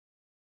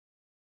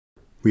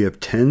We have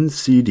 10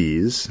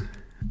 CDs,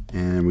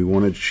 and we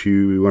want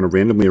to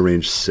randomly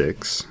arrange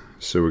 6.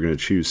 So we're going to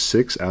choose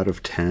 6 out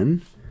of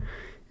 10,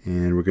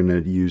 and we're going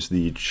to use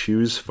the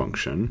choose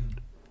function.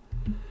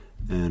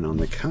 And on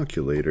the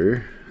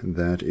calculator,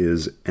 that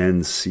is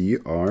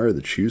NCR,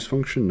 the choose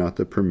function, not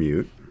the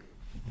permute.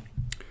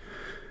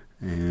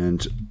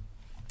 And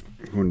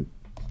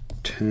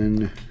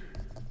 10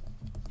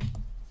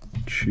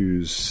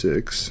 choose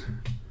 6.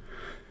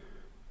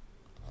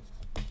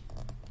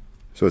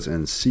 So it's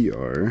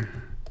NCR.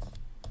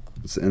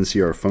 It's the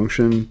NCR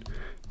function.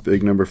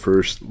 Big number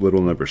first,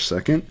 little number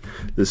second.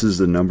 This is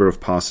the number of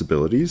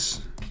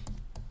possibilities.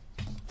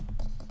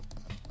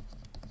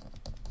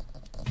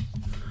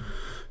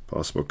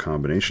 Possible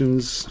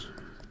combinations.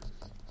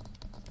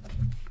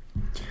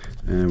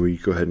 And we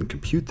go ahead and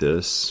compute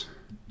this.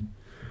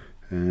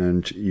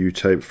 And you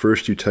type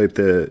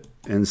the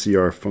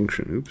NCR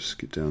function. Oops,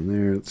 get down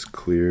there. It's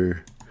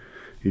clear.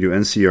 You do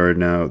NCR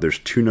now. There's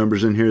 2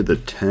 numbers in here. The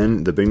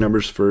 10, the big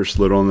number's first,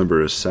 little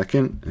number is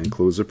second, and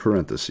close the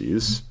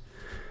parentheses.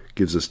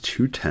 Gives us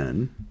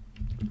 210.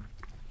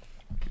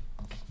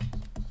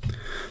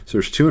 So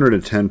there's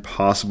 210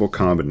 possible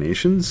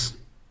combinations.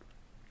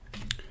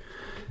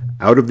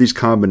 Out of these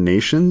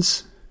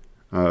combinations,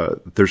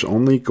 there's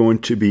only going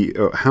to be,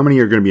 how many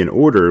are going to be in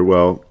order?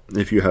 Well,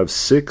 if you have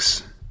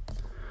 6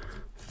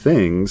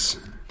 things,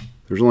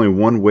 there's only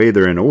one way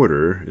they're in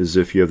order, is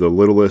if you have the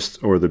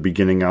littlest or the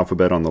beginning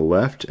alphabet on the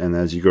left, and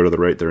as you go to the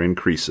right, they're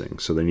increasing.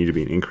 So they need to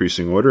be in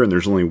increasing order, and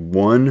there's only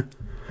one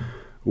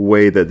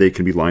way that they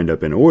can be lined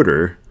up in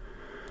order.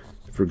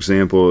 For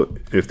example,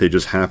 if they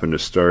just happen to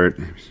start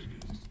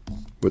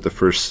with the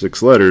first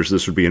 6 letters,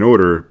 this would be in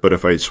order, but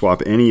if I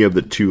swap any of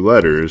the 2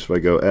 letters, if I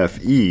go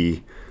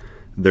F-E,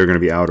 they're going to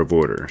be out of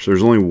order. So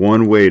there's only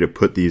one way to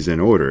put these in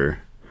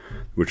order,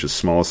 which is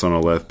smallest on the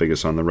left,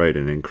 biggest on the right,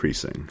 and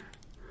increasing.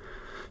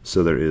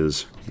 So there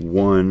is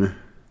one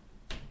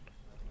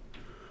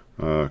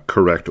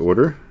correct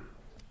order,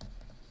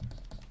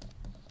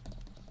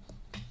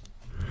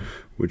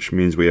 which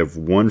means we have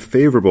one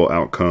favorable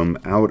outcome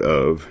out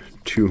of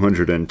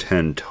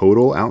 210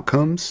 total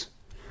outcomes.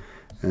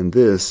 And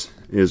this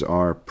is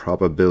our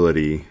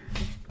probability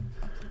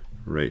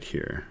right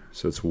here.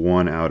 So it's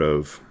 1 out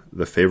of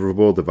the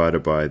favorable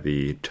divided by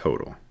the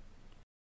total.